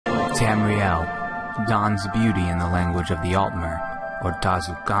Tamriel, Dawn's Beauty in the language of the Altmer, or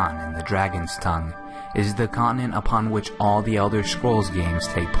Tazukan in the Dragon's Tongue, is the continent upon which all the Elder Scrolls games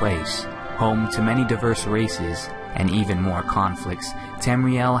take place. Home to many diverse races, and even more conflicts,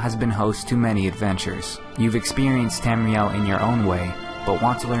 Tamriel has been host to many adventures. You've experienced Tamriel in your own way, but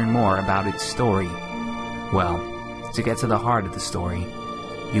want to learn more about its story. Well, to get to the heart of the story,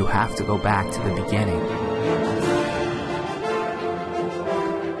 you have to go back to the beginning.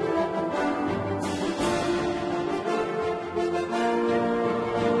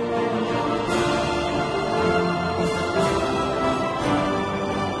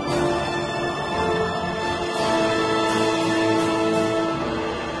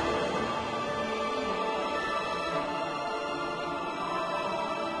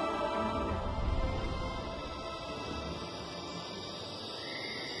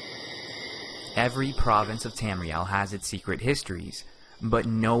 Every province of Tamriel has its secret histories, but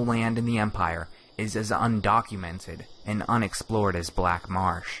no land in the Empire is as undocumented and unexplored as Black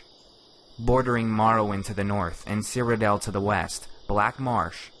Marsh. Bordering Morrowind to the north and Cyrodiil to the west, Black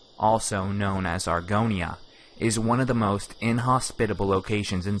Marsh, also known as Argonia, is one of the most inhospitable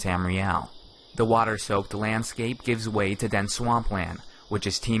locations in Tamriel. The water-soaked landscape gives way to dense swampland, which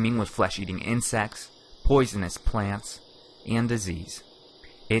is teeming with flesh-eating insects, poisonous plants, and disease.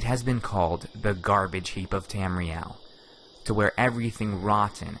 It has been called the garbage heap of Tamriel, to where everything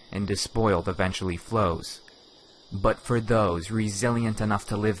rotten and despoiled eventually flows. But for those resilient enough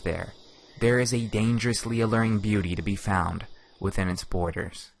to live there, there is a dangerously alluring beauty to be found within its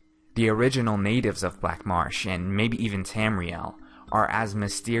borders. The original natives of Black Marsh, and maybe even Tamriel, are as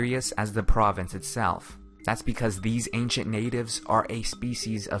mysterious as the province itself. That's because these ancient natives are a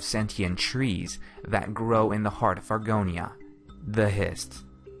species of sentient trees that grow in the heart of Argonia, the Hist.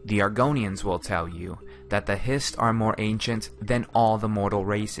 The Argonians will tell you that the Hist are more ancient than all the mortal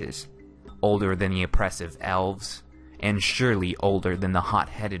races, older than the oppressive elves, and surely older than the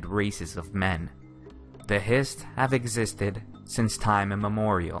hot-headed races of men. The Hist have existed since time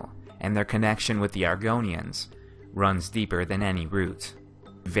immemorial, and their connection with the Argonians runs deeper than any root.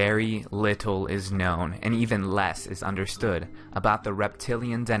 Very little is known, and even less is understood about the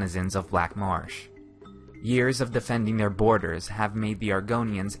reptilian denizens of Black Marsh. Years of defending their borders have made the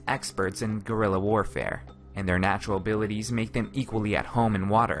Argonians experts in guerrilla warfare, and their natural abilities make them equally at home in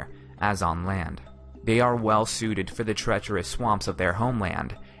water as on land. They are well suited for the treacherous swamps of their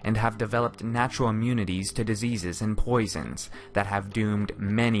homeland, and have developed natural immunities to diseases and poisons that have doomed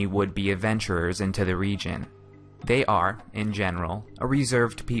many would-be adventurers into the region. They are, in general, a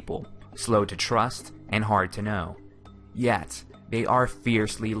reserved people, slow to trust and hard to know. Yet, they are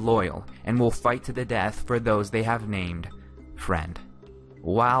fiercely loyal, and will fight to the death for those they have named friend.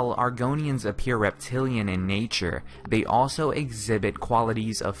 While Argonians appear reptilian in nature, they also exhibit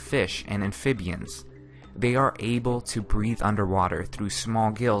qualities of fish and amphibians. They are able to breathe underwater through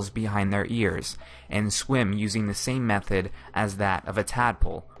small gills behind their ears, and swim using the same method as that of a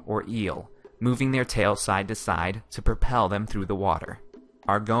tadpole or eel, moving their tail side to side to propel them through the water.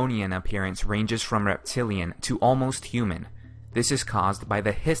 Argonian appearance ranges from reptilian to almost human. This is caused by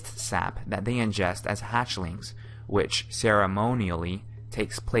the Hist sap that they ingest as hatchlings, which ceremonially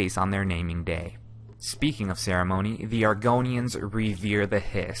takes place on their naming day. Speaking of ceremony, the Argonians revere the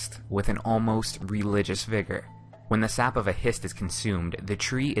Hist with an almost religious vigor. When the sap of a Hist is consumed, the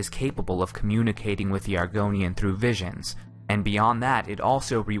tree is capable of communicating with the Argonian through visions, and beyond that, it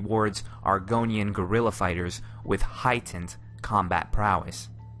also rewards Argonian guerrilla fighters with heightened combat prowess.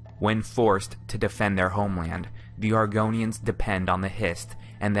 When forced to defend their homeland, the Argonians depend on the Hist,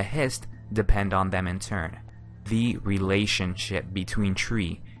 and the Hist depend on them in turn. The relationship between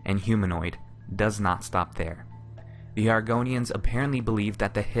tree and humanoid does not stop there. The Argonians apparently believe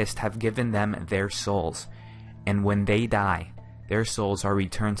that the Hist have given them their souls, and when they die, their souls are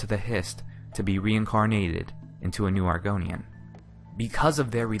returned to the Hist to be reincarnated into a new Argonian. Because of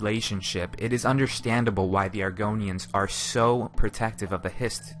their relationship, it is understandable why the Argonians are so protective of the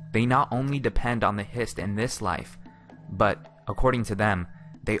Hist. They not only depend on the Hist in this life, but, according to them,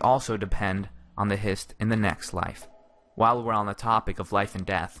 they also depend on the Hist in the next life. While we're on the topic of life and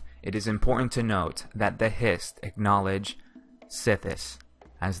death, it is important to note that the Hist acknowledge Sithis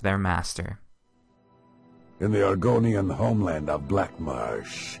as their master. In the Argonian homeland of Black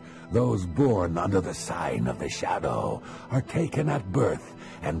Marsh, those born under the sign of the Shadow are taken at birth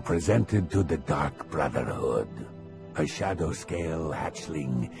and presented to the Dark Brotherhood. A shadow-scale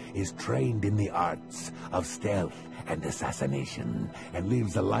hatchling is trained in the arts of stealth and assassination, and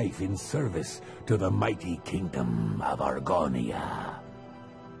lives a life in service to the mighty kingdom of Argonia.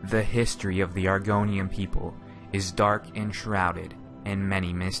 The history of the Argonian people is dark and shrouded and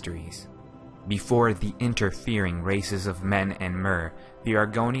many mysteries. Before the interfering races of men and mer, the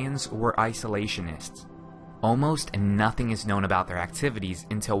Argonians were isolationists. Almost nothing is known about their activities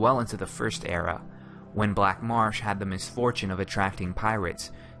until well into the First Era, when Black Marsh had the misfortune of attracting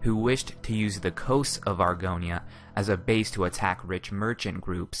pirates who wished to use the coasts of Argonia as a base to attack rich merchant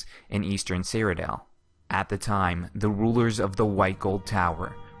groups in eastern Cyrodiil. At the time, the rulers of the White Gold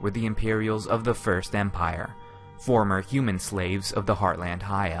Tower were the Imperials of the First Empire, former human slaves of the Heartland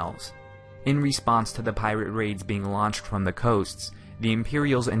High Elves. In response to the pirate raids being launched from the coasts, the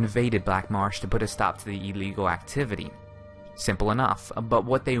Imperials invaded Black Marsh to put a stop to the illegal activity. Simple enough, but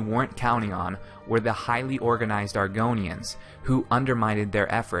what they weren't counting on were the highly organized Argonians, who undermined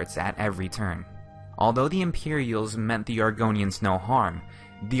their efforts at every turn. Although the Imperials meant the Argonians no harm,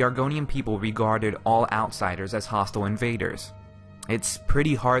 the Argonian people regarded all outsiders as hostile invaders. It's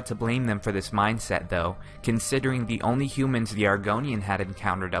pretty hard to blame them for this mindset though, considering the only humans the Argonian had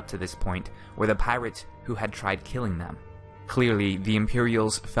encountered up to this point were the pirates who had tried killing them. Clearly, the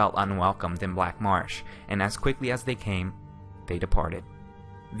Imperials felt unwelcomed in Black Marsh, and as quickly as they came, they departed.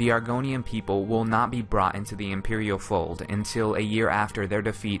 The Argonian people will not be brought into the Imperial fold until a year after their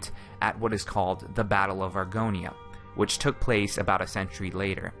defeat at what is called the Battle of Argonia, which took place about a century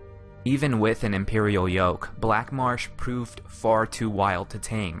later. Even with an Imperial yoke, Black Marsh proved far too wild to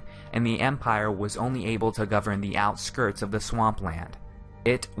tame, and the Empire was only able to govern the outskirts of the swampland.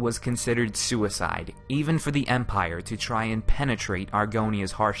 It was considered suicide, even for the Empire to try and penetrate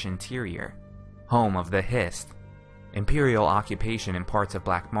Argonia's harsh interior. Home of the Hist. Imperial occupation in parts of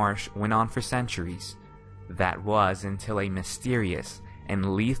Black Marsh went on for centuries. That was until a mysterious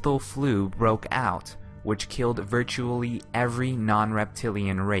and lethal flu broke out, which killed virtually every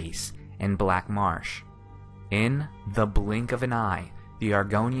non-reptilian race in Black Marsh. In the blink of an eye, the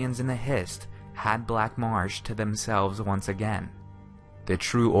Argonians in the Hist had Black Marsh to themselves once again. The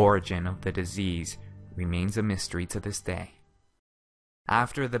true origin of the disease remains a mystery to this day.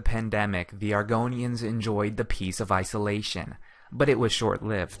 After the pandemic, the Argonians enjoyed the peace of isolation, but it was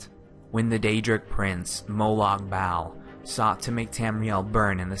short-lived. When the Daedric prince, Molag Bal, sought to make Tamriel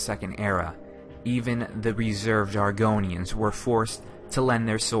burn in the Second Era, even the reserved Argonians were forced to lend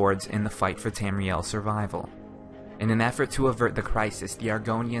their swords in the fight for Tamriel's survival. In an effort to avert the crisis, the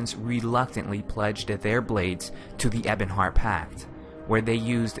Argonians reluctantly pledged their blades to the Ebonheart Pact, where they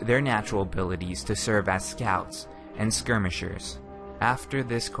used their natural abilities to serve as scouts and skirmishers. After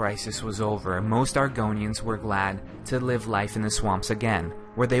this crisis was over, most Argonians were glad to live life in the swamps again,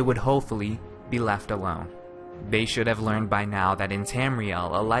 where they would hopefully be left alone. They should have learned by now that in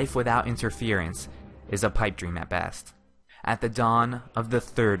Tamriel, a life without interference is a pipe dream at best. At the dawn of the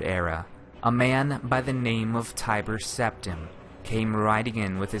Third Era, a man by the name of Tiber Septim came riding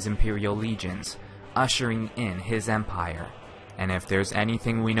in with his imperial legions, ushering in his empire. And if there's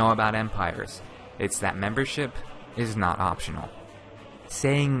anything we know about empires, it's that membership is not optional.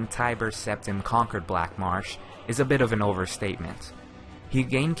 Saying Tiber Septim conquered Black Marsh is a bit of an overstatement. He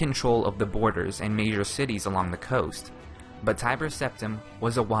gained control of the borders and major cities along the coast, but Tiber Septim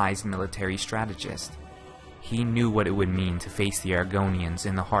was a wise military strategist. He knew what it would mean to face the Argonians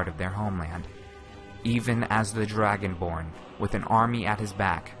in the heart of their homeland. Even as the Dragonborn, with an army at his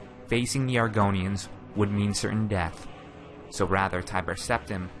back, facing the Argonians would mean certain death. So rather, Tiber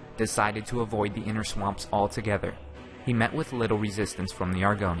Septim decided to avoid the inner swamps altogether. He met with little resistance from the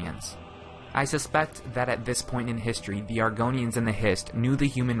Argonians. I suspect that at this point in history, the Argonians and the Hist knew the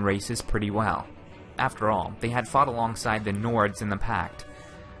human races pretty well. After all, they had fought alongside the Nords in the Pact.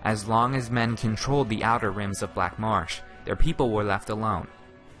 As long as men controlled the outer rims of Black Marsh, their people were left alone.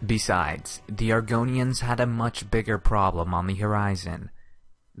 Besides, the Argonians had a much bigger problem on the horizon: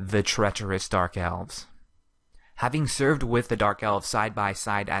 the treacherous Dark Elves. Having served with the Dark Elves side by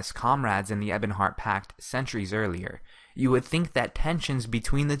side as comrades in the Ebonheart Pact centuries earlier, you would think that tensions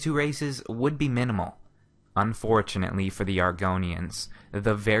between the two races would be minimal. Unfortunately for the Argonians,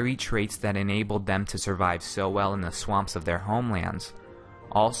 the very traits that enabled them to survive so well in the swamps of their homelands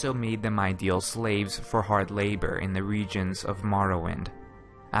also made them ideal slaves for hard labor in the regions of Morrowind.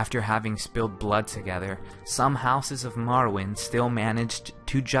 After having spilled blood together, some houses of Morrowind still managed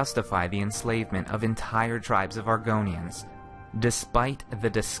to justify the enslavement of entire tribes of Argonians, despite the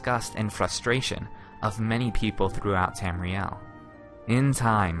disgust and frustration of many people throughout Tamriel. In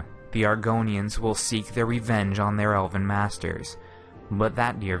time, the Argonians will seek their revenge on their elven masters, but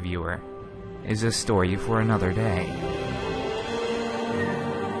that, dear viewer, is a story for another day.